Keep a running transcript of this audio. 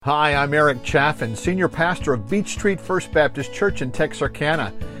Hi, I'm Eric Chaffin, Senior Pastor of Beach Street First Baptist Church in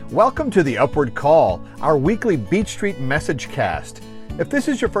Texarkana. Welcome to the Upward Call, our weekly Beach Street message cast. If this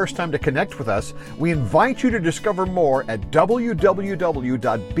is your first time to connect with us, we invite you to discover more at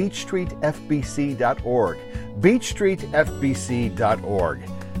www.beachstreetfbc.org. beachstreetfbc.org.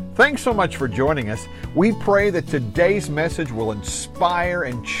 Thanks so much for joining us. We pray that today's message will inspire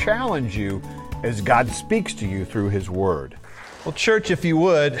and challenge you as God speaks to you through His Word. Well, church, if you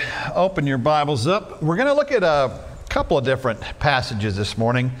would, open your Bibles up. We're going to look at a couple of different passages this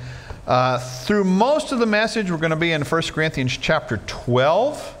morning. Through most of the message, we're going to be in 1 Corinthians chapter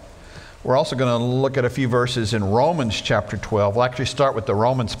 12. We're also going to look at a few verses in Romans chapter 12. We'll actually start with the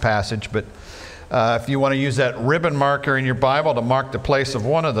Romans passage, but if you want to use that ribbon marker in your Bible to mark the place of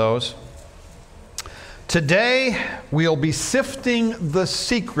one of those. Today, we'll be sifting the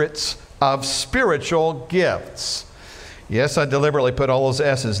secrets of spiritual gifts. Yes, I deliberately put all those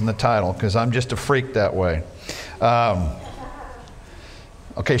S's in the title because I'm just a freak that way.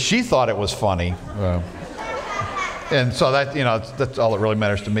 Okay, she thought it was funny. And so that's all that really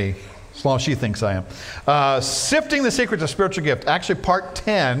matters to me, as long as she thinks I am. Sifting the Secrets of Spiritual Gift, actually part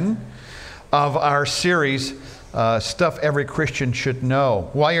 10 of our series, Stuff Every Christian Should Know.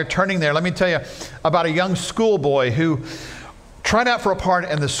 While you're turning there, let me tell you about a young schoolboy who tried out for a part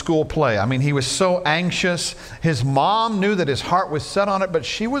in the school play. I mean, he was so anxious. His mom knew that his heart was set on it, but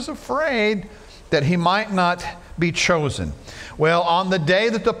she was afraid that he might not be chosen. Well, on the day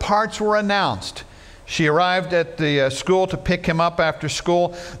that the parts were announced, she arrived at the school to pick him up after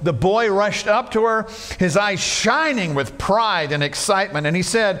school. The boy rushed up to her, his eyes shining with pride and excitement, and he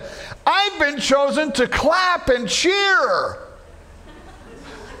said, "I've been chosen to clap and cheer."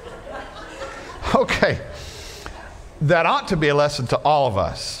 Okay. That ought to be a lesson to all of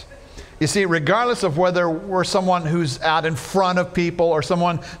us. You see, regardless of whether we're someone who's out in front of people or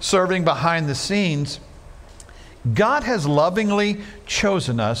someone serving behind the scenes, God has lovingly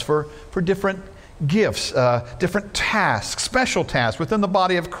chosen us for different gifts, different tasks, special tasks within the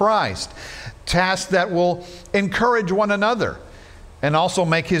body of Christ, tasks that will encourage one another and also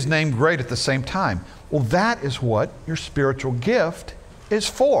make His name great at the same time. Well, that is what your spiritual gift is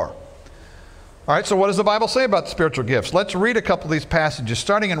for. All right, so what does the Bible say about spiritual gifts? Let's read a couple of these passages,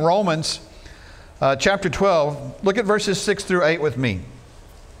 starting in Romans chapter 12. Look at verses 6 through 8 with me.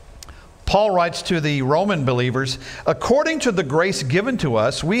 Paul writes to the Roman believers, "According to the grace given to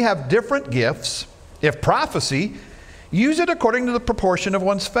us, we have different gifts. If prophecy, use it according to the proportion of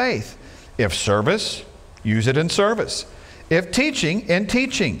one's faith. If service, use it in service. If teaching, in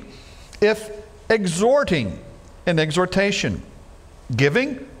teaching. If exhorting, in exhortation.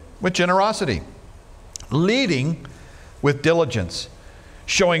 Giving, with generosity. Leading with diligence,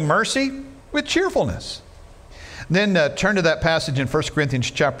 showing mercy with cheerfulness." Then turn to that passage in 1 Corinthians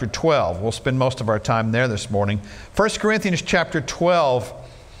chapter 12. We'll spend most of our time there this morning. 1 Corinthians chapter 12,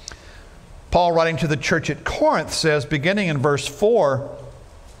 Paul writing to the church at Corinth says, beginning in verse 4,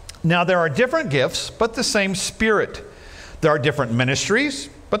 "Now there are different gifts, but the same Spirit. There are different ministries,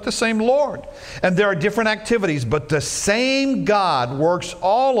 but the same Lord. And there are different activities, but the same God works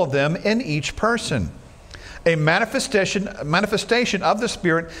all of them in each person. A manifestation of the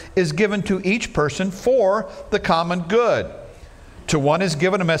Spirit is given to each person for the common good. To one is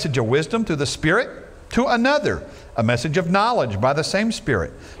given a message of wisdom through the Spirit, to another a message of knowledge by the same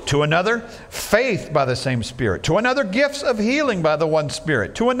Spirit, to another faith by the same Spirit, to another gifts of healing by the one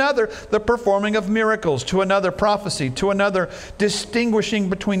Spirit, to another the performing of miracles, to another prophecy, to another distinguishing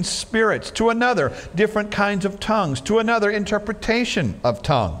between spirits, to another different kinds of tongues, to another interpretation of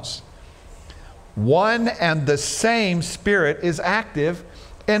tongues. One and the same Spirit is active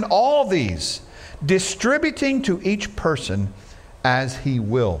in all these, distributing to each person as He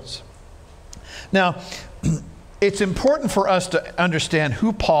wills." Now, it's important for us to understand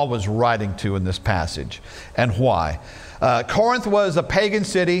who Paul was writing to in this passage and why. Corinth was a pagan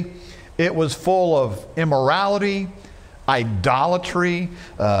city. It was full of immorality, idolatry,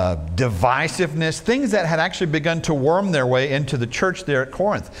 divisiveness, things that had actually begun to worm their way into the church there at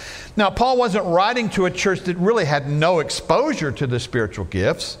Corinth. Now, Paul wasn't writing to a church that really had no exposure to the spiritual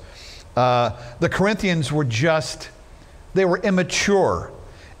gifts. The Corinthians were they were immature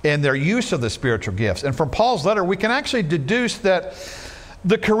in their use of the spiritual gifts. And from Paul's letter, we can actually deduce that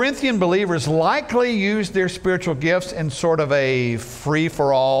the Corinthian believers likely used their spiritual gifts in sort of a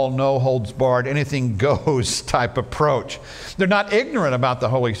free-for-all, no-holds-barred, anything-goes type approach. They're not ignorant about the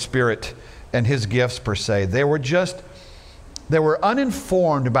Holy Spirit and His gifts per se. They were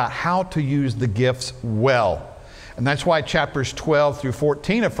uninformed about how to use the gifts well. And that's why chapters 12 through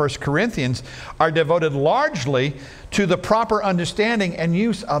 14 of 1 Corinthians are devoted largely to the proper understanding and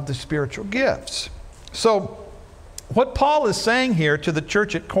use of the spiritual gifts. So what Paul is saying here to the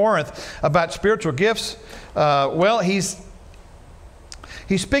church at Corinth about spiritual gifts, he's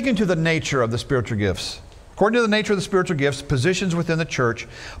speaking to the nature of the spiritual gifts. According to the nature of the spiritual gifts, positions within the church,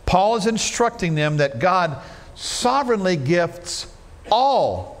 Paul is instructing them that God sovereignly gifts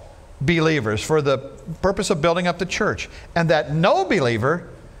all believers for the purpose of building up the church, and that no believer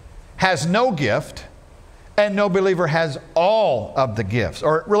has no gift, and no believer has all of the gifts.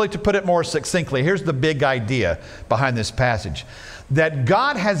 Or really, to put it more succinctly, here's the big idea behind this passage. That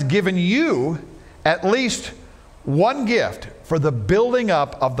God has given you at least one gift for the building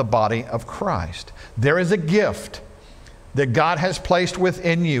up of the body of Christ. There is a gift that God has placed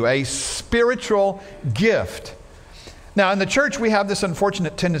within you, a spiritual gift. Now, in the church, we have this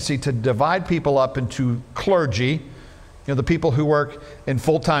unfortunate tendency to divide people up into clergy, the people who work in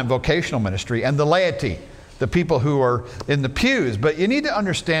full-time vocational ministry, and the laity, the people who are in the pews. But you need to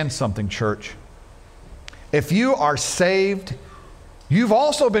understand something, church. If you are saved, you've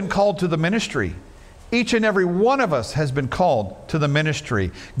also been called to the ministry. Each and every one of us has been called to the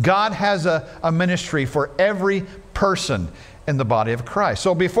ministry. God has a ministry for every person in the body of Christ.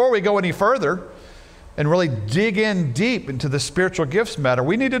 So before we go any further and really dig in deep into the spiritual gifts matter,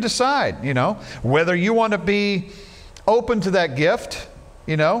 we need to decide, whether you want to be open to that gift,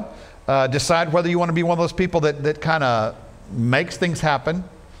 decide whether you want to be one of those people that kind of makes things happen,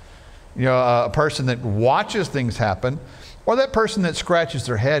 a person that watches things happen, or that person that scratches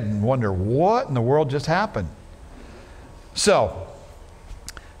their head and wonder what in the world just happened. So,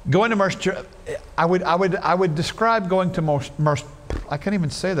 going to immersion church, I would describe going to immersion. I can't even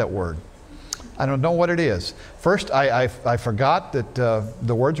say that word. I don't know what it is. First, I forgot that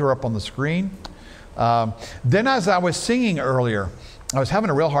the words were up on the screen. Then, as I was singing earlier, I was having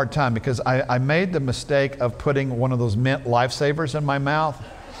a real hard time because I made the mistake of putting one of those mint lifesavers in my mouth,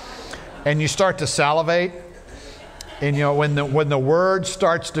 and you start to salivate. And when the word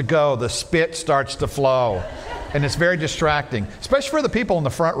starts to go, the spit starts to flow. And it's very distracting, especially for the people in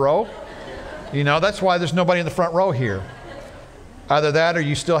the front row. That's why there's nobody in the front row here. Either that or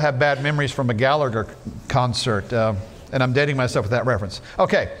you still have bad memories from a Gallagher concert. And I'm dating myself with that reference.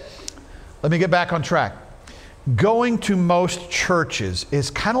 Okay, let me get back on track. Going to most churches is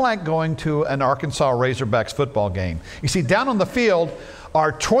kind of like going to an Arkansas Razorbacks football game. You see, down on the field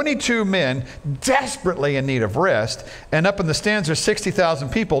are 22 men desperately in need of rest, and up in the stands are 60,000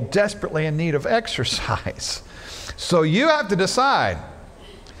 people desperately in need of exercise. So you have to decide,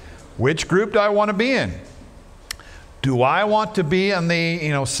 which group do I want to be in? Do I want to be in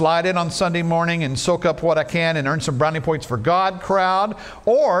the, slide in on Sunday morning and soak up what I can and earn some brownie points for God crowd?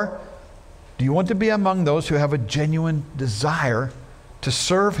 Or do you want to be among those who have a genuine desire to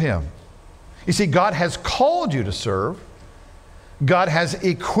serve Him? You see, God has called you to serve. God has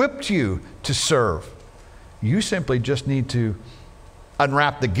equipped you to serve. You simply just need to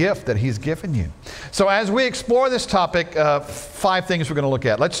unwrap the gift that He's given you. So as we explore this topic, 5 things we're going to look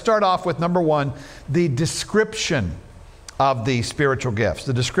at. Let's start off with number 1, the description of the spiritual gifts,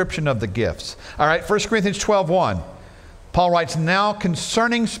 the description of the gifts. All right, 1 Corinthians 12:1. Paul writes, "Now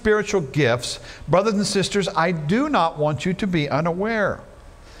concerning spiritual gifts, brothers and sisters, I do not want you to be unaware."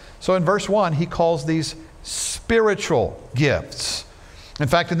 So in verse 1, he calls these spiritual gifts. In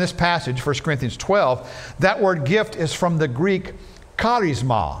fact, in this passage, 1 Corinthians 12, that word gift is from the Greek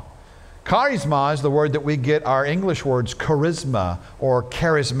charisma. Charisma is the word that we get our English words charisma or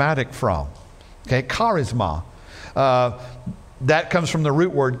charismatic from. Okay, charisma. That comes from the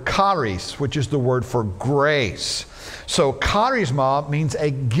root word charis, which is the word for grace. So charisma means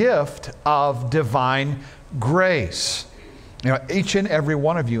a gift of divine grace. Each and every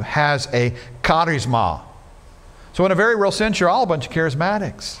one of you has a charisma. So in a very real sense, you're all a bunch of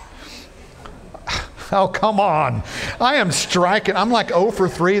charismatics. Oh, come on. I am striking. I'm like 0 for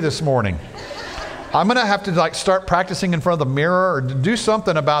 3 this morning. I'm going to have to start practicing in front of the mirror or do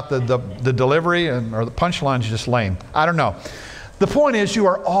something about the delivery or the punchline's just lame. I don't know. The point is, you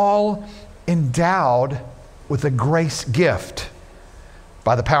are all endowed with a grace gift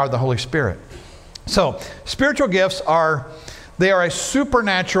by the power of the Holy Spirit. So spiritual gifts are a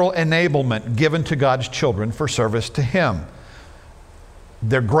supernatural enablement given to God's children for service to Him.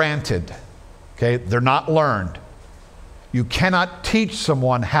 They're granted. Okay? They're not learned. You cannot teach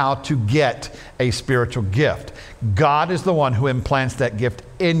someone how to get a spiritual gift. God is the one who implants that gift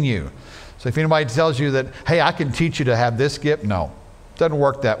in you. So if anybody tells you that, hey, I can teach you to have this gift, no. It doesn't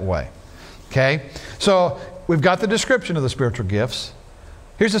work that way. Okay? So we've got the description of the spiritual gifts.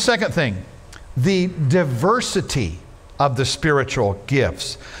 Here's the second thing. the diversity of the spiritual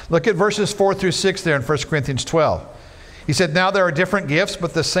gifts. Look at verses 4 through 6 there in 1 Corinthians 12. He said, now there are different gifts,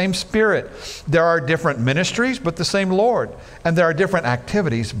 but the same Spirit. There are different ministries, but the same Lord. And there are different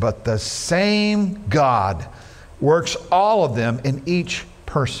activities, but the same God works all of them in each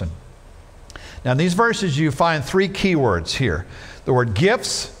person. Now in these verses you find three key words here. The word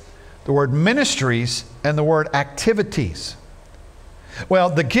gifts, the word ministries, and the word activities. Well,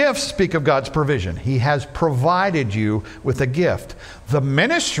 the gifts speak of God's provision. He has provided you with a gift. The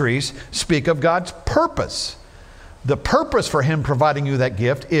ministries speak of God's purpose. The purpose for Him providing you that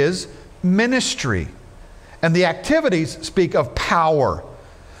gift is ministry. And the activities speak of power.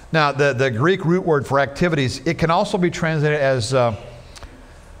 Now, the Greek root word for activities, it can also be translated as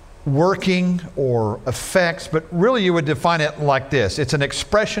working or effects, but really you would define it like this. It's an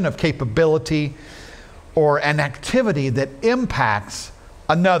expression of capability or an activity that impacts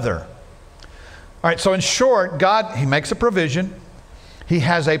another. All right, so in short, God, He makes a provision. He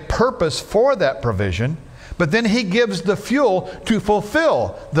has a purpose for that provision, but then He gives the fuel to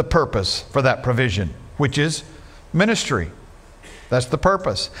fulfill the purpose for that provision, which is ministry. That's the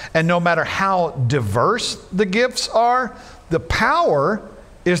purpose. And no matter how diverse the gifts are, the power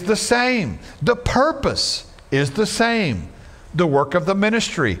is the same. The purpose is the same. The work of the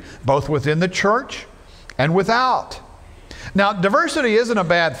ministry, both within the church and without. Now, diversity isn't a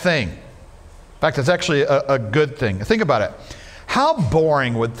bad thing. In fact, it's actually a good thing. Think about it. How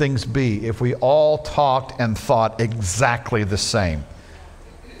boring would things be if we all talked and thought exactly the same?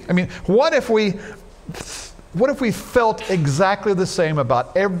 I mean, what if we felt exactly the same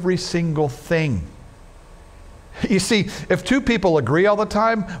about every single thing? You see, if two people agree all the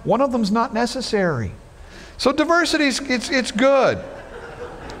time, one of them's not necessary. So diversity, it's good.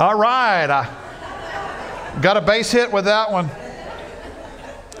 All right, I got a base hit with that one.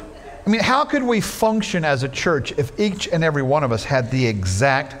 I mean, how could we function as a church if each and every one of us had the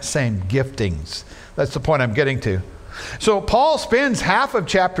exact same giftings? That's the point I'm getting to. So Paul spends half of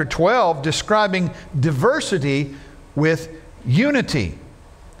chapter 12 describing diversity with unity.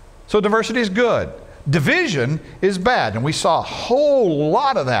 So diversity is good. Division is bad. And we saw a whole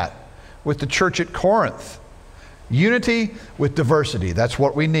lot of that with the church at Corinth. Unity with diversity. That's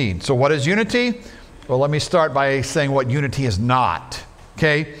what we need. So what is unity? Well, let me start by saying what unity is not.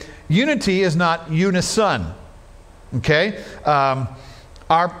 Okay? Unity is not unison. Okay?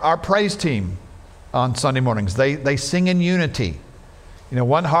 Our praise team on Sunday mornings, they sing in unity. You know,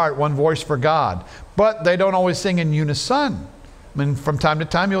 one heart, one voice for God. But they don't always sing in unison. I mean, from time to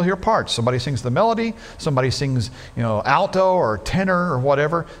time you'll hear parts. Somebody sings the melody, somebody sings, alto or tenor or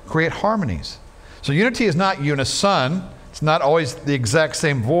whatever, create harmonies. So unity is not unison. It's not always the exact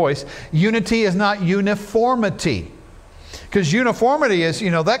same voice. Unity is not uniformity. Because uniformity is,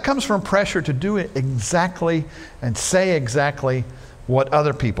 that comes from pressure to do it exactly and say exactly what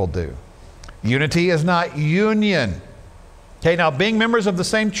other people do. Unity is not union. Okay, now being members of the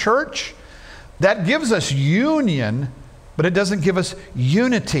same church, that gives us union, but it doesn't give us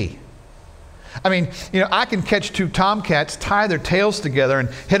unity. I mean, I can catch two tomcats, tie their tails together, and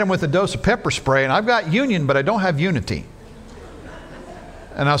hit them with a dose of pepper spray, and I've got union, but I don't have unity.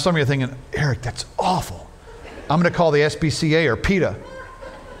 And now some of you are thinking, Eric, that's awful. I'm going to call the SPCA or PETA.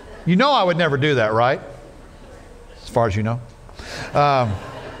 You know I would never do that, right? As far as you know.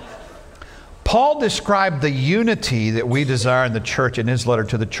 Paul described the unity that we desire in the church in his letter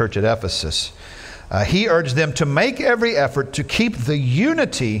to the church at Ephesus. He urged them to make every effort to keep the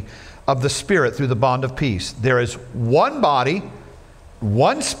unity of the Spirit through the bond of peace. There is one body,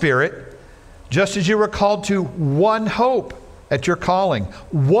 one Spirit, just as you were called to one hope at your calling,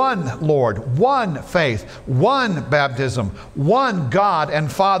 one Lord, one faith, one baptism, one God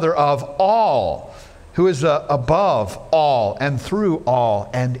and Father of all, who is above all and through all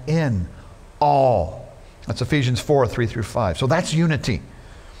and in all. That's Ephesians 4, 3 through 5. So that's unity.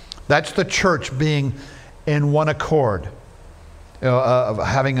 That's the church being in one accord,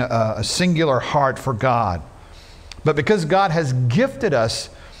 having a singular heart for God. But because God has gifted us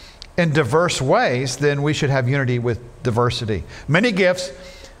in diverse ways, then we should have unity with diversity. Many gifts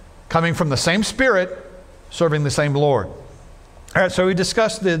coming from the same Spirit, serving the same Lord. All right, so we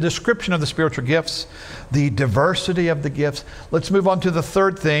discussed the description of the spiritual gifts, the diversity of the gifts. Let's move on to the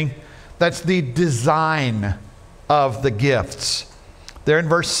third thing. That's the design of the gifts. There in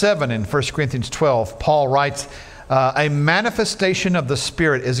verse 7 in 1 Corinthians 12, Paul writes, a manifestation of the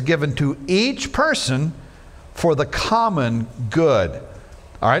Spirit is given to each person for the common good.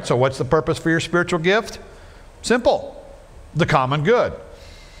 All right, so what's the purpose for your spiritual gift? Simple. The common good.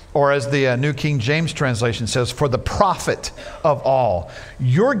 Or as the New King James translation says, for the profit of all.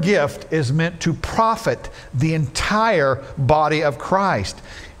 Your gift is meant to profit the entire body of Christ.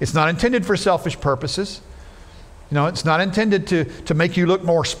 It's not intended for selfish purposes. You know, it's not intended to make you look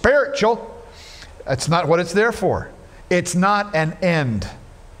more spiritual. That's not what it's there for. It's not an end.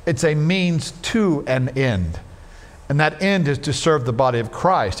 It's a means to an end. And that end is to serve the body of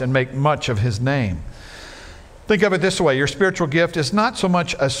Christ and make much of His name. Think of it this way. Your spiritual gift is not so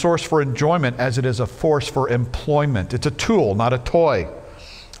much a source for enjoyment as it is a force for employment. It's a tool, not a toy.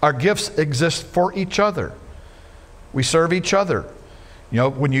 Our gifts exist for each other. We serve each other. You know,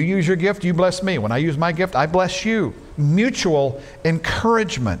 when you use your gift, you bless me. When I use my gift, I bless you. Mutual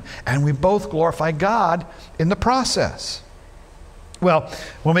encouragement. And we both glorify God in the process. Well,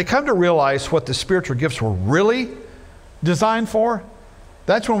 when we come to realize what the spiritual gifts were really designed for,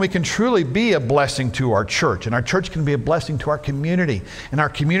 that's when we can truly be a blessing to our church. And our church can be a blessing to our community. And our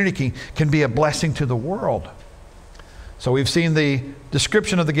community can be a blessing to the world. So we've seen the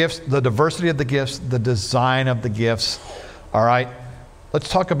description of the gifts, the diversity of the gifts, the design of the gifts. All right, let's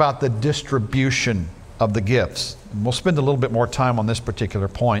talk about the distribution of the gifts. And we'll spend a little bit more time on this particular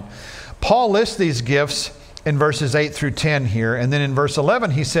point. Paul lists these gifts in verses 8 through 10 here. And then in verse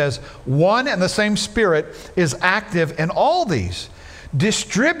 11 he says, one and the same Spirit is active in all these,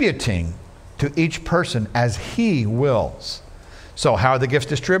 distributing to each person as He wills. So how are the gifts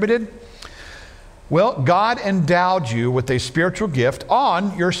distributed? Well, God endowed you with a spiritual gift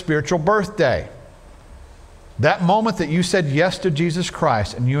on your spiritual birthday. That moment that you said yes to Jesus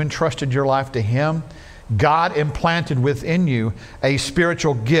Christ and you entrusted your life to Him, God implanted within you a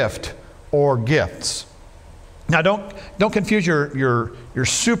spiritual gift or gifts. Now, don't confuse your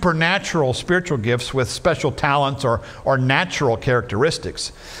supernatural spiritual gifts with special talents or natural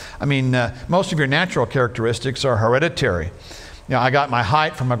characteristics. I mean, most of your natural characteristics are hereditary. You know, I got my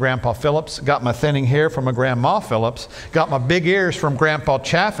height from my Grandpa Phillips, got my thinning hair from my Grandma Phillips, got my big ears from Grandpa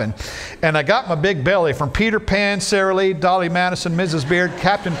Chaffin, and I got my big belly from Peter Pan, Sarah Lee, Dolly Madison, Mrs. Beard,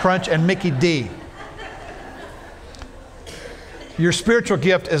 Captain Crunch, and Mickey D. Your spiritual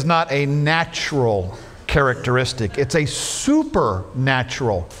gift is not a natural characteristic. It's a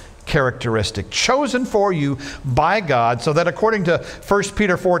supernatural characteristic chosen for you by God so that according to 1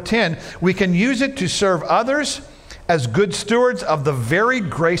 Peter 4:10, we can use it to serve others as good stewards of the varied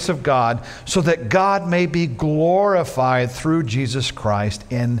grace of God so that God may be glorified through Jesus Christ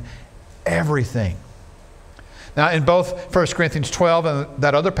in everything. Now, in both 1 Corinthians 12 and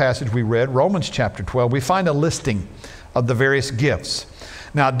that other passage we read, Romans chapter 12, we find a listing of the various gifts.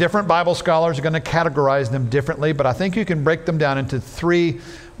 Now, different Bible scholars are going to categorize them differently, but I think you can break them down into three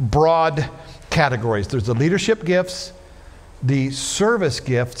broad categories. There's the leadership gifts, the service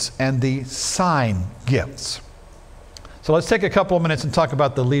gifts, and the sign gifts. So let's take a couple of minutes and talk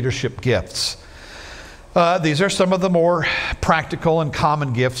about the leadership gifts. These are some of the more practical and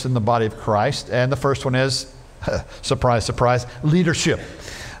common gifts in the body of Christ. And the first one is, surprise, surprise, leadership.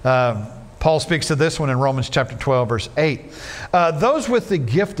 Paul speaks to this one in Romans chapter 12, verse 8. Those with the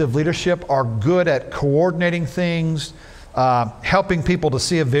gift of leadership are good at coordinating things, helping people to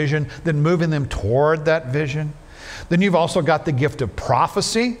see a vision, then moving them toward that vision. Then you've also got the gift of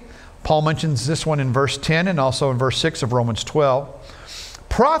prophecy. Paul mentions this one in verse 10 and also in verse 6 of Romans 12.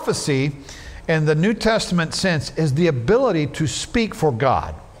 Prophecy, in the New Testament sense, is the ability to speak for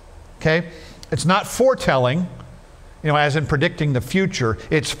God. Okay? It's not foretelling, as in predicting the future.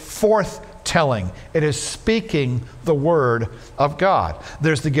 It's forthtelling. It is speaking the Word of God.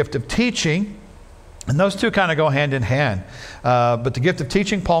 There's the gift of teaching, and those two kind of go hand in hand. But the gift of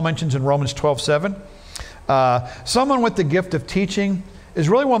teaching, Paul mentions in Romans 12:7. Someone with the gift of teaching is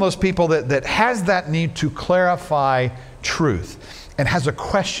really one of those people that has that need to clarify truth and has a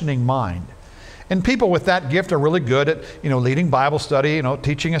questioning mind. And people with that gift are really good at, leading Bible study,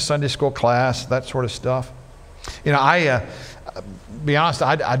 teaching a Sunday school class, that sort of stuff. Be honest,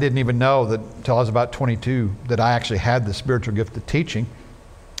 I didn't even know that until I was about 22 that I actually had the spiritual gift of teaching.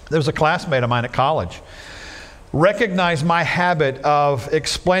 There was a classmate of mine at college, recognized my habit of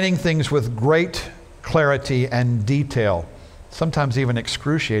explaining things with great clarity and detail, sometimes even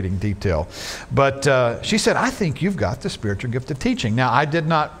excruciating detail. But she said, I think you've got the spiritual gift of teaching. Now, I did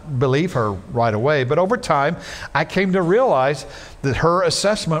not believe her right away, but over time, I came to realize that her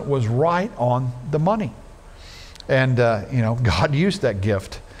assessment was right on the money. And, God used that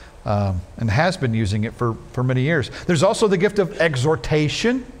gift and has been using it for many years. There's also the gift of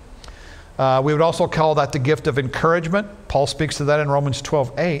exhortation. We would also call that the gift of encouragement. Paul speaks to that in Romans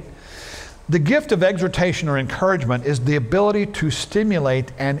 12:8. The gift of exhortation or encouragement is the ability to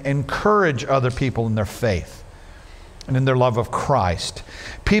stimulate and encourage other people in their faith. and in their love of Christ.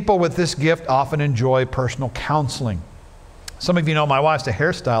 People with this gift often enjoy personal counseling. Some of you know my wife's a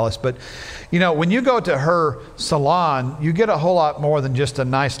hairstylist, but you know, when you go to her salon, you get a whole lot more than just a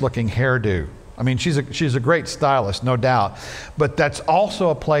nice looking hairdo. I mean, she's a great stylist, no doubt, but that's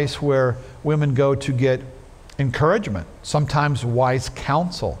also a place where women go to get encouragement, sometimes wise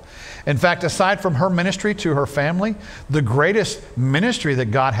counsel. In fact, aside from her ministry to her family, the greatest ministry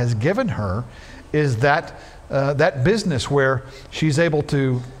that God has given her is that business where she's able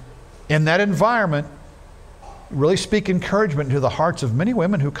to, in that environment, really speak encouragement into the hearts of many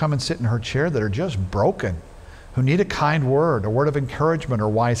women who come and sit in her chair that are just broken, who need a kind word, a word of encouragement or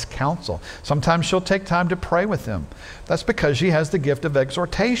wise counsel. Sometimes she'll take time to pray with them. That's because she has the gift of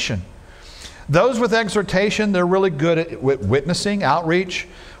exhortation. Those with exhortation, they're really good at witnessing, outreach,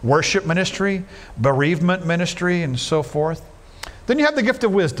 worship ministry, bereavement ministry, and so forth. Then you have the gift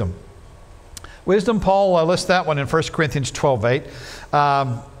of wisdom. Wisdom, Paul lists that one in 1 Corinthians 12:8.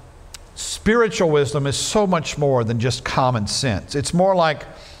 Spiritual wisdom is so much more than just common sense. It's more like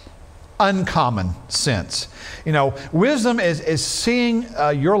uncommon sense. You know, wisdom is seeing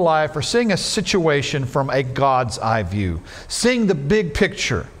your life or seeing a situation from a God's eye view, seeing the big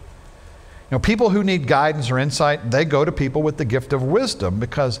picture. You know, people who need guidance or insight, they go to people with the gift of wisdom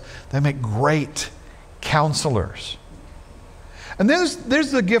because they make great counselors. And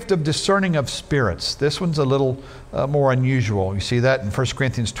there's the gift of discerning of spirits. This one's a little more unusual. You see that in 1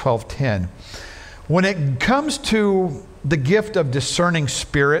 Corinthians 12:10. When it comes to the gift of discerning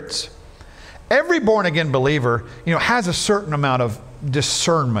spirits, every born-again believer, you know, has a certain amount of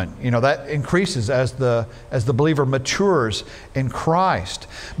discernment. You know, that increases as the believer matures in Christ.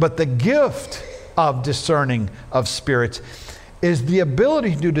 But the gift of discerning of spirits is the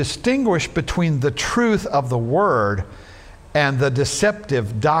ability to distinguish between the truth of the Word and the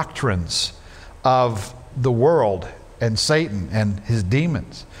deceptive doctrines of the world and Satan and his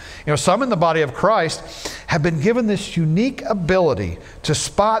demons. You know, some in the body of Christ have been given this unique ability to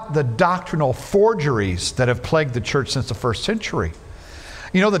spot the doctrinal forgeries that have plagued the church since the first century.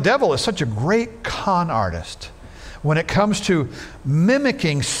 You know, the devil is such a great con artist when it comes to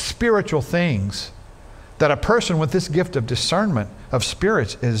mimicking spiritual things that a person with this gift of discernment of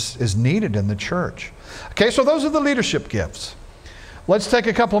spirits is needed in the church. Okay, so those are the leadership gifts. Let's take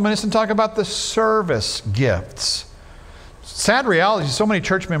a couple of minutes and talk about the service gifts. Sad reality is so many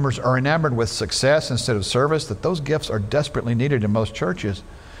church members are enamored with success instead of service that those gifts are desperately needed in most churches.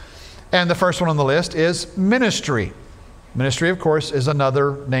 And the first one on the list is ministry. Ministry, of course, is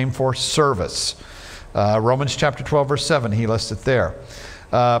another name for service. Romans chapter 12, verse 7, he lists it there.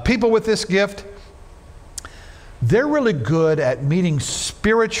 People with this gift, they're really good at meeting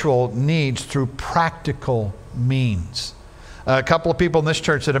spiritual needs through practical means. A couple of people in this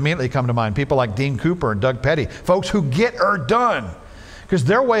church that immediately come to mind, people like Dean Cooper and Doug Petty, folks who get her done. Because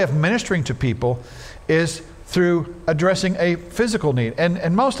their way of ministering to people is through addressing a physical need.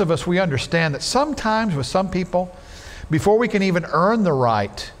 And most of us, we understand that sometimes with some people, before we can even earn the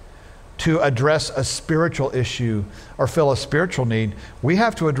right to address a spiritual issue or fill a spiritual need, we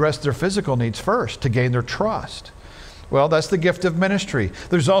have to address their physical needs first to gain their trust. Well, that's the gift of ministry.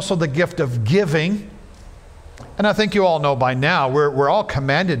 There's also the gift of giving. And I think you all know by now, we're all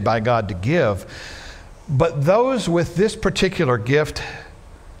commanded by God to give. But those with this particular gift,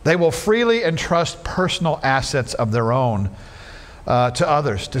 they will freely entrust personal assets of their own to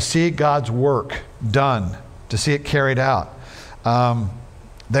others to see God's work done, to see it carried out.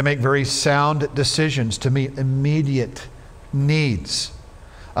 They make very sound decisions to meet immediate needs.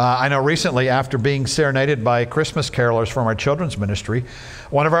 I know recently, after being serenaded by Christmas carolers from our children's ministry,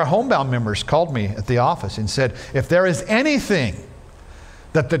 one of our homebound members called me at the office and said, if there is anything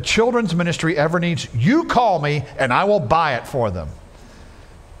that the children's ministry ever needs, you call me and I will buy it for them.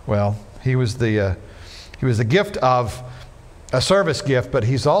 Well, he was the gift of a service gift, but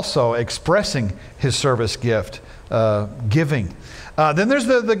he's also expressing his service gift, giving. Then there's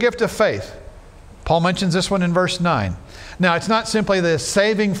the gift of faith. Paul mentions this one in verse 9. Now, it's not simply the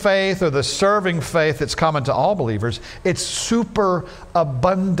saving faith or the serving faith that's common to all believers. It's super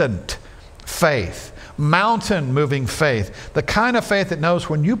abundant faith, mountain-moving faith, the kind of faith that knows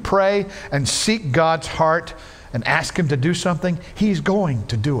when you pray and seek God's heart and ask Him to do something, He's going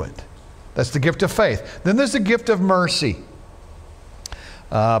to do it. That's the gift of faith. Then there's the gift of mercy.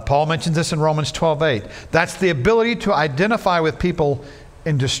 Paul mentions this in Romans 12:8. That's the ability to identify with people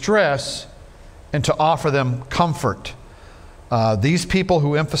in distress and to offer them comfort. These people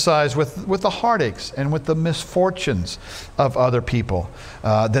who emphasize with the heartaches and with the misfortunes of other people.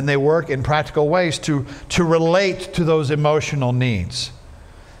 Then they work in practical ways to relate to those emotional needs.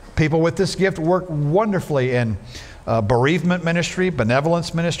 People with this gift work wonderfully in bereavement ministry,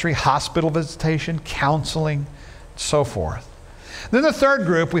 benevolence ministry, hospital visitation, counseling, so forth. Then the third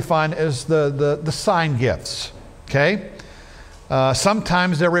group we find is the sign gifts. Okay?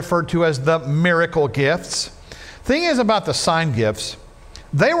 Sometimes they're referred to as the miracle gifts. Thing is about the sign gifts,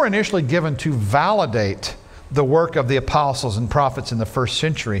 they were initially given to validate the work of the apostles and prophets in the first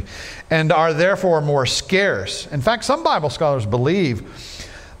century and are therefore more scarce. In fact, some Bible scholars believe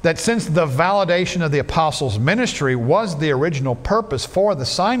that since the validation of the apostles' ministry was the original purpose for the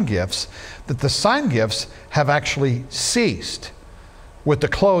sign gifts, that the sign gifts have actually ceased with the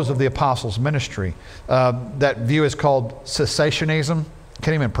close of the apostles' ministry. That view is called cessationism. I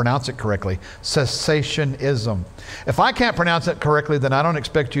can't even pronounce it correctly. Cessationism. If I can't pronounce it correctly, then I don't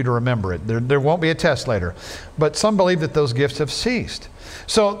expect you to remember it. There won't be a test later. But some believe that those gifts have ceased.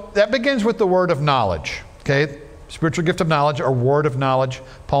 So that begins with the word of knowledge. Okay? Spiritual gift of knowledge or word of knowledge.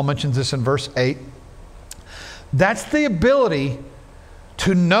 Paul mentions this in verse 8. That's the ability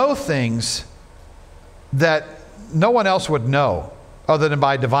to know things that no one else would know other than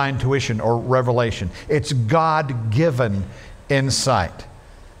by divine tuition or revelation. It's God-given insight.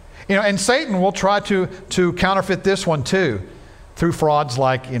 You know, and Satan will try to counterfeit this one too through frauds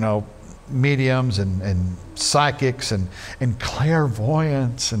like, mediums and psychics and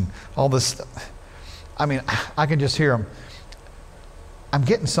clairvoyance and all this stuff. I mean, I can just hear them. I'm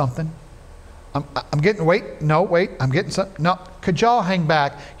getting something. I'm getting, I'm getting something. No, could y'all hang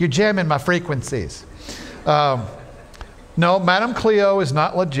back? You're jamming my frequencies. No, Madam Cleo is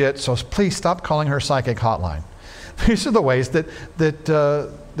not legit, so please stop calling her psychic hotline. These are the ways that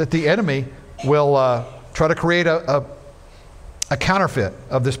the enemy will try to create a counterfeit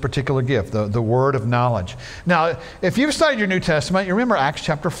of this particular gift, the word of knowledge. Now, if you've studied your New Testament, you remember Acts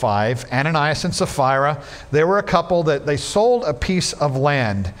chapter 5, Ananias and Sapphira. They were a couple that they sold a piece of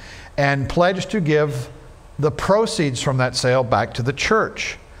land and pledged to give the proceeds from that sale back to the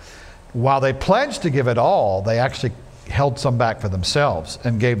church. While they pledged to give it all, they actually held some back for themselves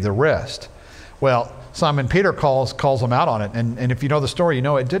and gave the rest. Well, Simon Peter calls them out on it. And if you know the story, you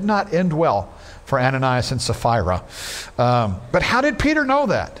know it did not end well for Ananias and Sapphira. But how did Peter know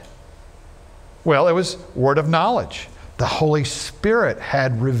that? Well, it was word of knowledge. The Holy Spirit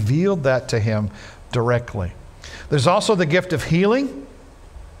had revealed that to him directly. There's also the gift of healing.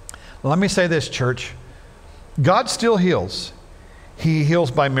 Let me say this, church. God still heals. He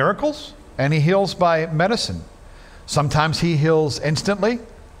heals by miracles and he heals by medicine. Sometimes he heals instantly,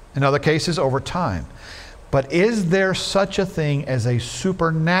 in other cases over time. But is there such a thing as a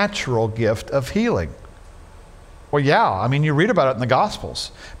supernatural gift of healing? Well, yeah. I mean, you read about it in the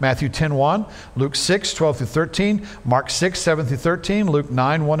Gospels. Matthew 10:1, Luke 6:12-13, Mark 6:7-13, Luke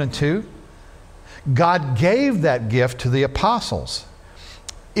 9:1 and 2. God gave that gift to the apostles.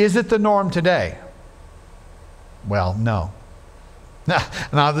 Is it the norm today? Well, no.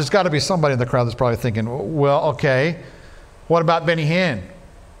 Now, there's got to be somebody in the crowd that's probably thinking, well, okay, what about Benny Hinn?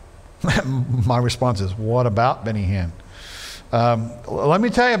 My response is, what about Benny Hinn? Let me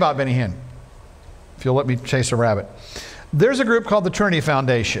tell you about Benny Hinn, if you'll let me chase a rabbit. There's a group called the Trinity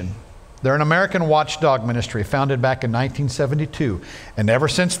Foundation. They're an American watchdog ministry founded back in 1972. And ever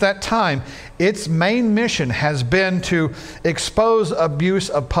since that time, its main mission has been to expose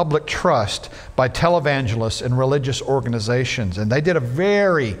abuse of public trust by televangelists and religious organizations. And they did a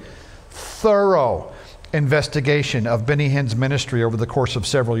very thorough investigation of Benny Hinn's ministry over the course of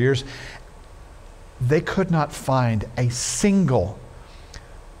several years. They could not find a single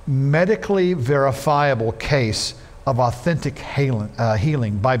medically verifiable case of authentic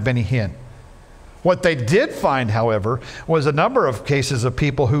healing by Benny Hinn. What they did find, however, was a number of cases of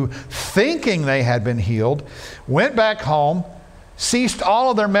people who, thinking they had been healed, went back home, ceased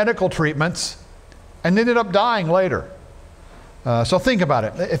all of their medical treatments, and ended up dying later. So think about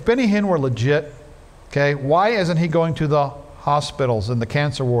it. If Benny Hinn were legit, okay, why isn't he going to the hospitals and the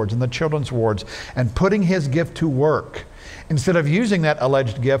cancer wards and the children's wards and putting his gift to work instead of using that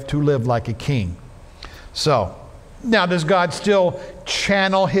alleged gift to live like a king? So, now, does God still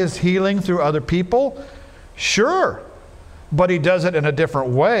channel his healing through other people? Sure. But he does it in a different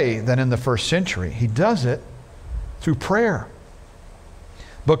way than in the first century. He does it through prayer.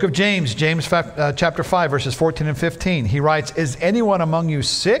 Book of James, chapter 5, verses 14 and 15. He writes, "Is anyone among you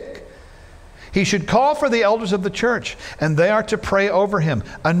sick? He should call for the elders of the church, and they are to pray over him,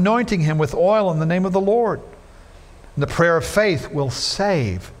 anointing him with oil in the name of the Lord. And the prayer of faith will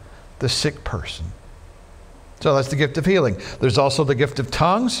save the sick person." So that's the gift of healing. There's also the gift of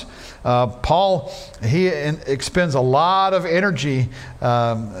tongues. Paul, he expends a lot of energy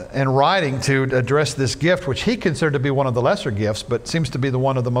in writing to address this gift, which he considered to be one of the lesser gifts, but seems to be the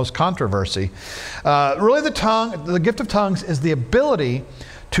one of the most controversy. Really, the gift of tongues is the ability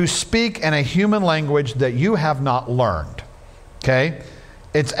to speak in a human language that you have not learned. Okay?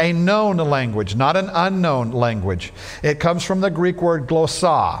 It's a known language, not an unknown language. It comes from the Greek word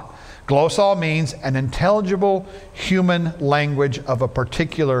glossa. Glossa means an intelligible human language of a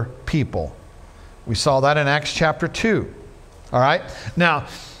particular people. We saw that in Acts chapter 2. All right? Now,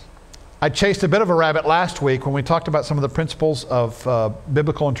 I chased a bit of a rabbit last week when we talked about some of the principles of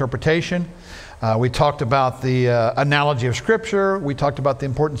biblical interpretation. We talked about the analogy of Scripture. We talked about the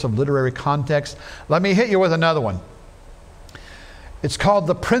importance of literary context. Let me hit you with another one. It's called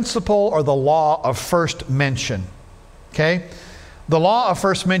the principle or the law of first mention. Okay? The law of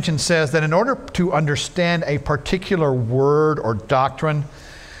first mention says that in order to understand a particular word or doctrine,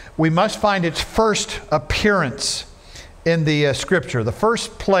 we must find its first appearance in the Scripture, the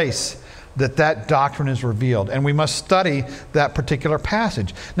first place that doctrine is revealed. And we must study that particular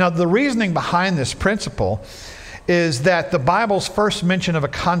passage. Now, the reasoning behind this principle is that the Bible's first mention of a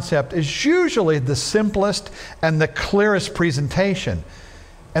concept is usually the simplest and the clearest presentation.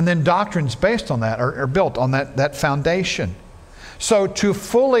 And then doctrines based on that are built on that foundation. So to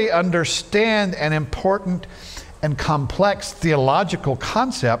fully understand an important and complex theological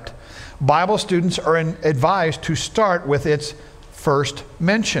concept, Bible students are advised to start with its first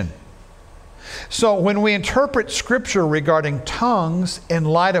mention. So when we interpret Scripture regarding tongues in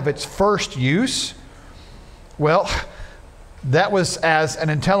light of its first use, well, that was as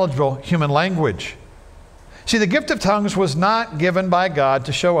an intelligible human language. See, the gift of tongues was not given by God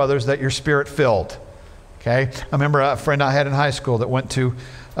to show others that you're Spirit-filled. Okay? I remember a friend I had in high school that went to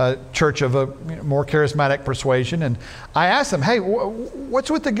a church of a more charismatic persuasion, and I asked him, hey, what's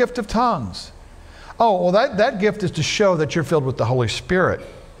with the gift of tongues? Oh, well, that gift is to show that you're filled with the Holy Spirit.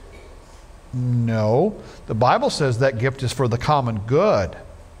 No, the Bible says that gift is for the common good.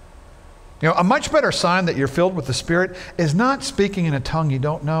 You know, a much better sign that you're filled with the Spirit is not speaking in a tongue you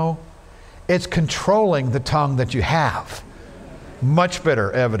don't know. It's controlling the tongue that you have. Much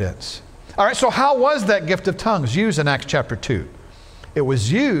better evidence. All right, so how was that gift of tongues used in Acts chapter 2? It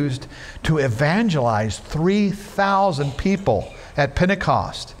was used to evangelize 3,000 people at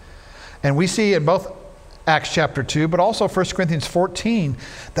Pentecost. And we see in both Acts chapter 2, but also 1 Corinthians 14,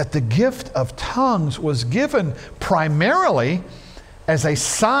 that the gift of tongues was given primarily as a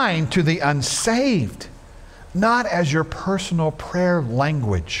sign to the unsaved, not as your personal prayer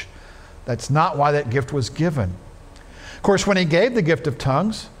language. That's not why that gift was given. Of course, when he gave the gift of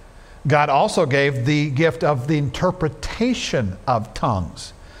tongues, God also gave the gift of the interpretation of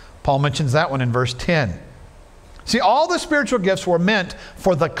tongues. Paul mentions that one in verse 10. See, all the spiritual gifts were meant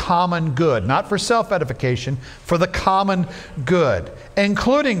for the common good, not for self-edification, for the common good,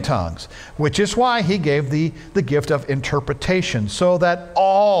 including tongues, which is why he gave the gift of interpretation, so that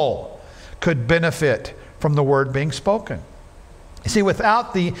all could benefit from the word being spoken. You see,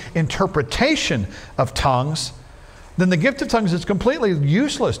 without the interpretation of tongues, then the gift of tongues is completely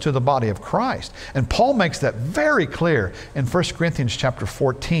useless to the body of Christ. And Paul makes that very clear in 1 Corinthians chapter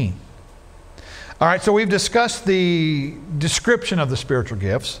 14. All right, so we've discussed the description of the spiritual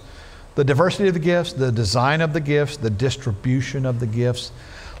gifts, the diversity of the gifts, the design of the gifts, the distribution of the gifts.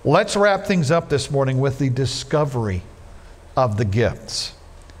 Let's wrap things up this morning with the discovery of the gifts.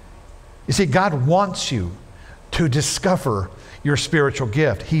 You see, God wants you to discover your spiritual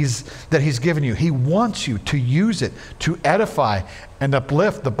gift that He's given you. He wants you to use it to edify and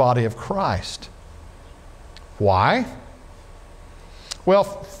uplift the body of Christ. Why? Well,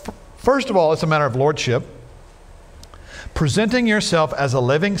 first of all, it's a matter of lordship. Presenting yourself as a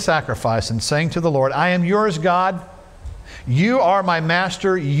living sacrifice and saying to the Lord, I am yours, God. You are my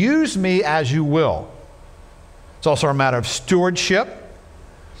master. Use me as you will. It's also a matter of stewardship,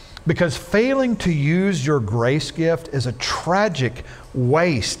 because failing to use your grace gift is a tragic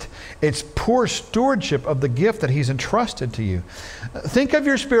waste. It's poor stewardship of the gift that He's entrusted to you. Think of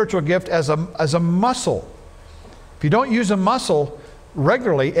your spiritual gift as a muscle. If you don't use a muscle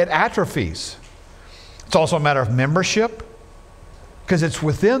regularly, it atrophies. It's also a matter of membership, because it's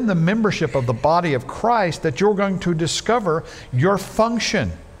within the membership of the body of Christ that you're going to discover your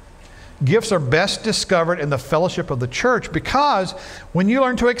function. Gifts are best discovered in the fellowship of the church, because when you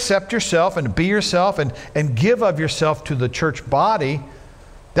learn to accept yourself and be yourself and give of yourself to the church body,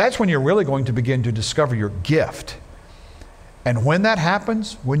 that's when you're really going to begin to discover your gift. And when that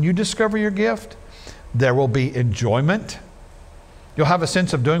happens, when you discover your gift, there will be enjoyment, You'll have a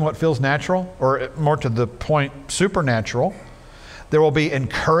sense of doing what feels natural, or more to the point, supernatural. There will be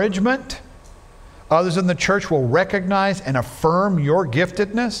encouragement. Others in the church will recognize and affirm your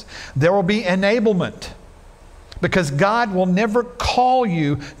giftedness. There will be enablement, because God will never call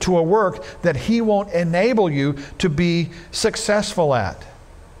you to a work that He won't enable you to be successful at.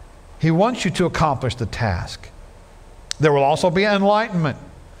 He wants you to accomplish the task. There will also be enlightenment.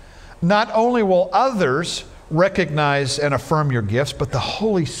 Not only will others recognize and affirm your gifts, but the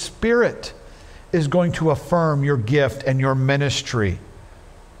Holy Spirit is going to affirm your gift and your ministry.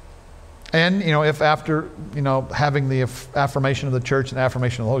 And, if after, having the affirmation of the church and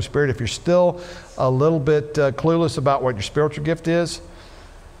affirmation of the Holy Spirit, if you're still a little bit clueless about what your spiritual gift is,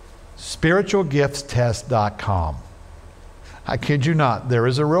 spiritualgiftstest.com. I kid you not, there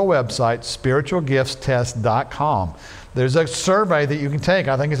is a real website, spiritualgiftstest.com. There's a survey that you can take.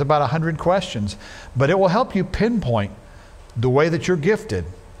 I think it's about 100 questions. But it will help you pinpoint the way that you're gifted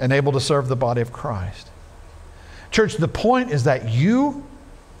and able to serve the body of Christ. Church, the point is that you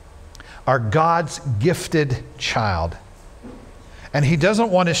are God's gifted child. And He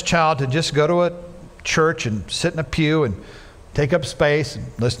doesn't want His child to just go to a church and sit in a pew and take up space and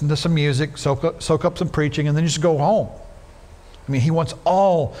listen to some music, soak up some preaching, and then just go home. I mean, He wants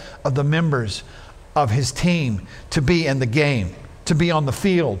all of the members of His team to be in the game, to be on the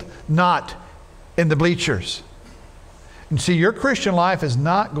field, not in the bleachers. And see, your Christian life is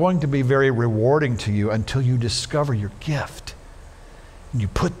not going to be very rewarding to you until you discover your gift. And you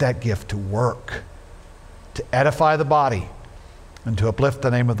put that gift to work to edify the body and to uplift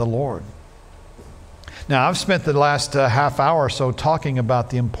the name of the Lord. Now, I've spent the last half hour or so talking about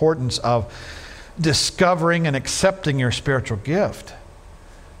the importance of discovering and accepting your spiritual gift.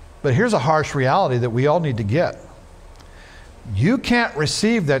 But here's a harsh reality that we all need to get. You can't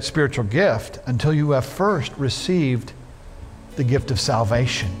receive that spiritual gift until you have first received the gift of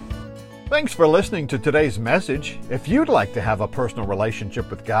salvation. Thanks for listening to today's message. If you'd like to have a personal relationship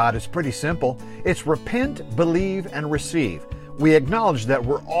with God, it's pretty simple. It's repent, believe, and receive. We acknowledge that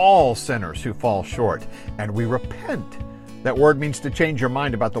we're all sinners who fall short, and we repent. That word means to change your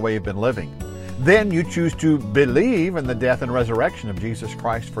mind about the way you've been living. Then you choose to believe in the death and resurrection of Jesus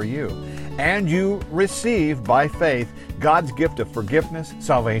Christ for you. And you receive, by faith, God's gift of forgiveness,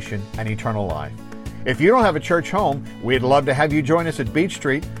 salvation, and eternal life. If you don't have a church home, we'd love to have you join us at Beach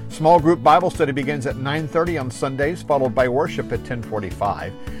Street. Small group Bible study begins at 9:30 on Sundays, followed by worship at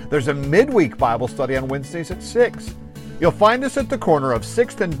 10:45. There's a midweek Bible study on Wednesdays at 6. You'll find us at the corner of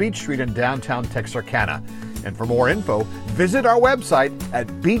 6th and Beach Street in downtown Texarkana. And for more info, visit our website at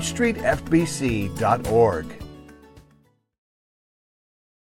beachstreetfbc.org.